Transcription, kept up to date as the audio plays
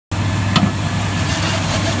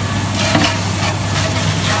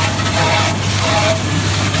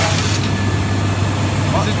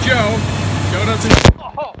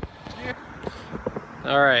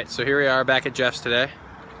Alright, so here we are back at Jeff's today.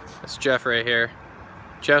 That's Jeff right here.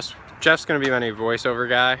 Jeff's gonna be my new voiceover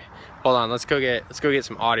guy. Hold on, let's go get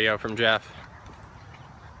some audio from Jeff.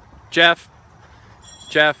 Jeff,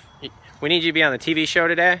 we need you to be on the TV show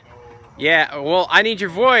today. Yeah, well, I need your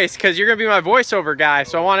voice because you're gonna be my voiceover guy.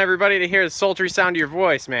 So I want everybody to hear the sultry sound of your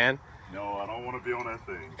voice, man. No, I don't want to be on that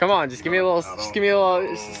thing. Come on, just give me a little. Just give me a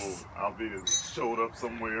little. I'll be showed up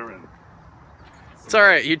somewhere and. It's all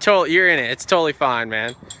right. You're in it. It's totally fine,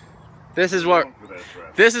 man. This is what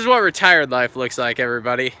retired life looks like,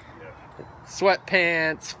 everybody. Yeah.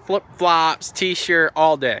 Sweatpants, flip flops, t-shirt,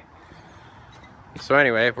 all day. So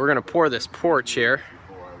anyway, we're gonna pour this porch here.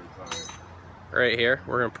 Right here,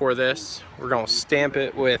 we're gonna pour this. We're gonna stamp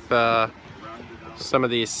it with some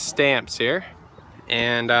of these stamps here,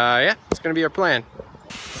 and yeah, it's gonna be our plan.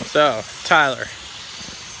 So, Tyler.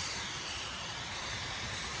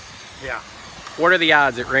 Yeah. What are the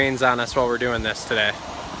odds it rains on us while we're doing this today?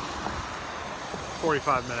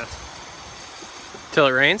 45 minutes. Till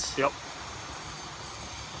it rains? Yep.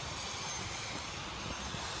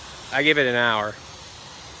 I give it an hour.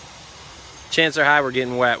 Chances are high we're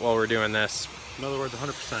getting wet while we're doing this. In other words,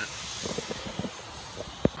 100%.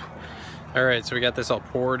 All right, so we got this all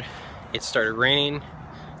poured. It started raining,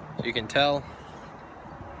 so you can tell.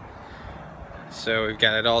 So we've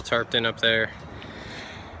got it all tarped in up there.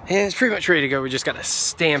 And it's pretty much ready to go. We just got to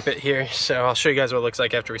stamp it here. So I'll show you guys what it looks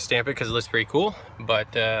like after we stamp it because it looks pretty cool.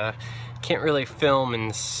 But can't really film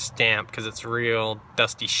and stamp because it's real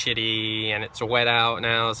dusty, shitty, and it's wet out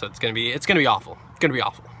now. So it's gonna be awful. It's gonna be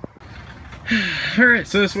awful. All right,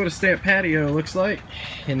 so this is what a stamped patio looks like.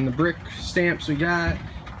 And the brick stamps we got.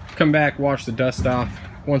 Come back, wash the dust off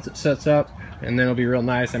once it sets up, and then it'll be real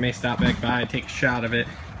nice. I may stop back by and take a shot of it,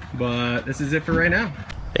 but this is it for right now.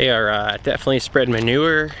 They are definitely spread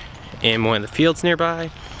manure in one of the fields nearby,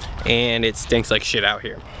 and it stinks like shit out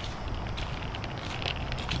here.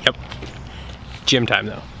 Yep. Gym time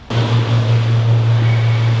though.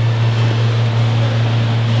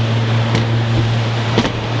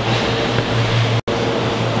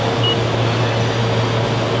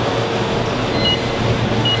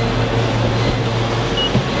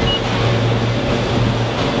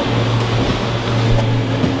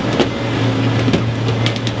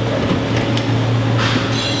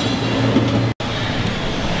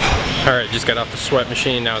 Alright, just got off the sweat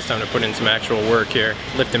machine. Now it's time to put in some actual work here.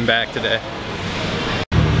 Lifting back today.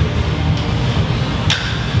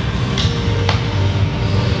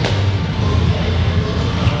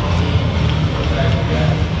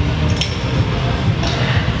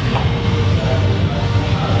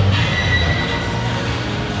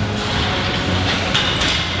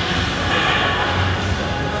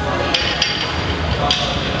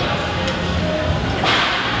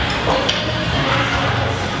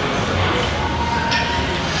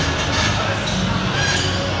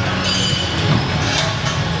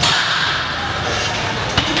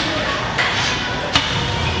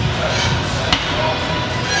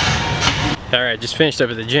 Alright, just finished up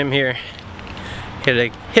at the gym here.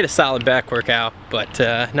 Hit a solid back workout, but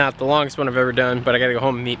not the longest one I've ever done. But I gotta go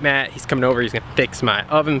home and meet Matt. He's coming over, he's gonna fix my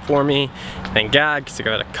oven for me. Thank God, because I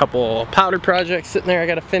got a couple powder projects sitting there I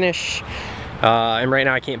gotta finish. And right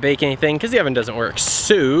now I can't bake anything because the oven doesn't work.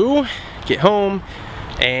 So, get home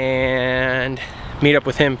and meet up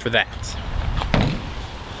with him for that.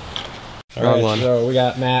 Alright, so we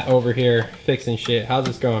got Matt over here fixing shit. How's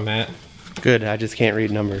this going, Matt? Good, I just can't read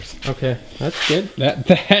numbers. Okay, that's good.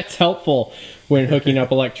 That's helpful when hooking up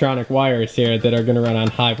electronic wires here that are gonna run on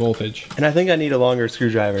high voltage. And I think I need a longer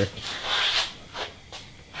screwdriver.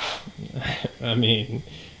 I mean,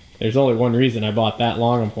 there's only one reason I bought that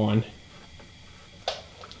long of one.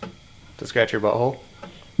 To scratch your butthole?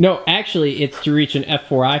 No, actually, it's to reach an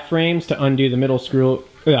F4I frames to undo the middle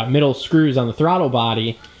screws on the throttle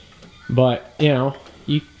body. But, you know,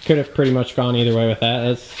 you could have pretty much gone either way with that.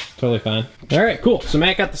 That's totally fine. All right, cool. So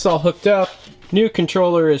Matt got this all hooked up. New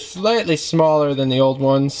controller is slightly smaller than the old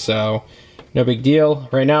one, so no big deal.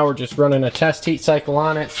 Right now we're just running a test heat cycle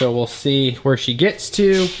on it, so we'll see where she gets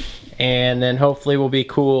to, and then hopefully we'll be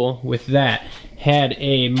cool with that. Had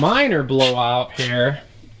a minor blowout here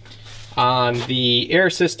on the air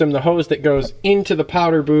system, the hose that goes into the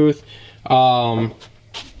powder booth.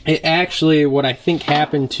 It actually, what I think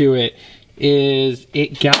happened to it is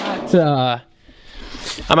it got, on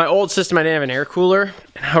my old system I didn't have an air cooler,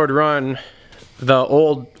 and I would run the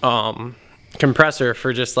old compressor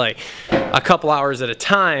for just like a couple hours at a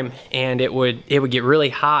time, and it would get really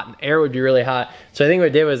hot, and air would be really hot. So I think what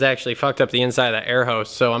it did was actually fucked up the inside of the air hose.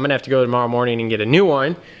 So I'm gonna have to go tomorrow morning and get a new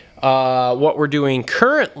one. What we're doing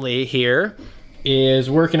currently here is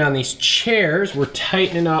working on these chairs. We're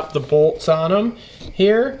tightening up the bolts on them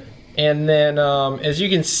here. And then as you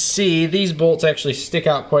can see, these bolts actually stick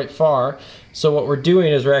out quite far. So what we're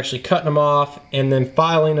doing is we're actually cutting them off and then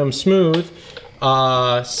filing them smooth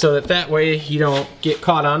so that way you don't get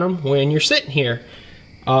caught on them when you're sitting here.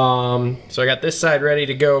 So I got this side ready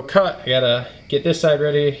to go cut. I gotta get this side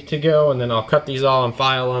ready to go, and then I'll cut these all and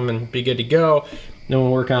file them and be good to go. Then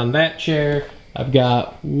we'll work on that chair. I've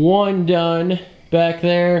got one done back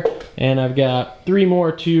there, and I've got 3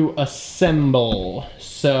 more to assemble.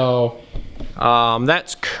 So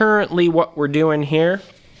that's currently what we're doing here.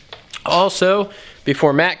 Also,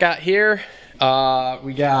 before Matt got here,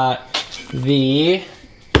 we got the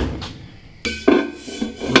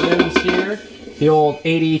rims here, the old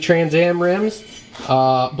 80 Trans Am rims,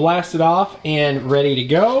 blasted off and ready to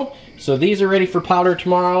go. So these are ready for powder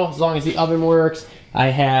tomorrow, as long as the oven works. I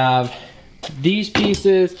have these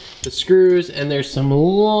pieces, the screws, and there's some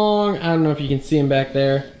long, I don't know if you can see them back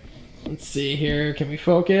there. Let's see here, can we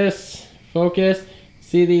focus? Focus.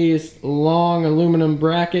 See these long aluminum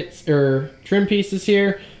brackets or trim pieces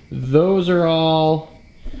here? Those are all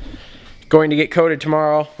going to get coated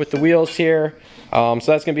tomorrow with the wheels here. So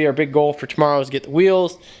that's gonna be our big goal for tomorrow, is get the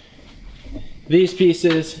wheels, these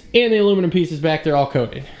pieces, and the aluminum pieces back there all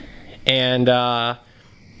coated. And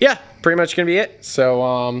yeah, pretty much gonna be it.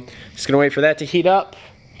 So just gonna wait for that to heat up,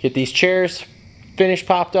 get these chairs finished,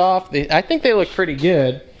 popped off. I think they look pretty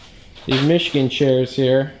good. These Michigan chairs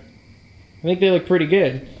here, I think they look pretty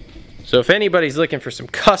good. So if anybody's looking for some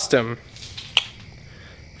custom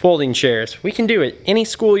folding chairs, we can do it. Any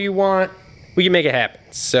school you want, we can make it happen.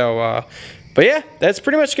 So, but yeah, that's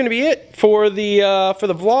pretty much gonna be it for the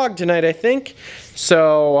vlog tonight, I think.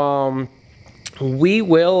 So we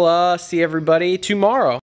will see everybody tomorrow.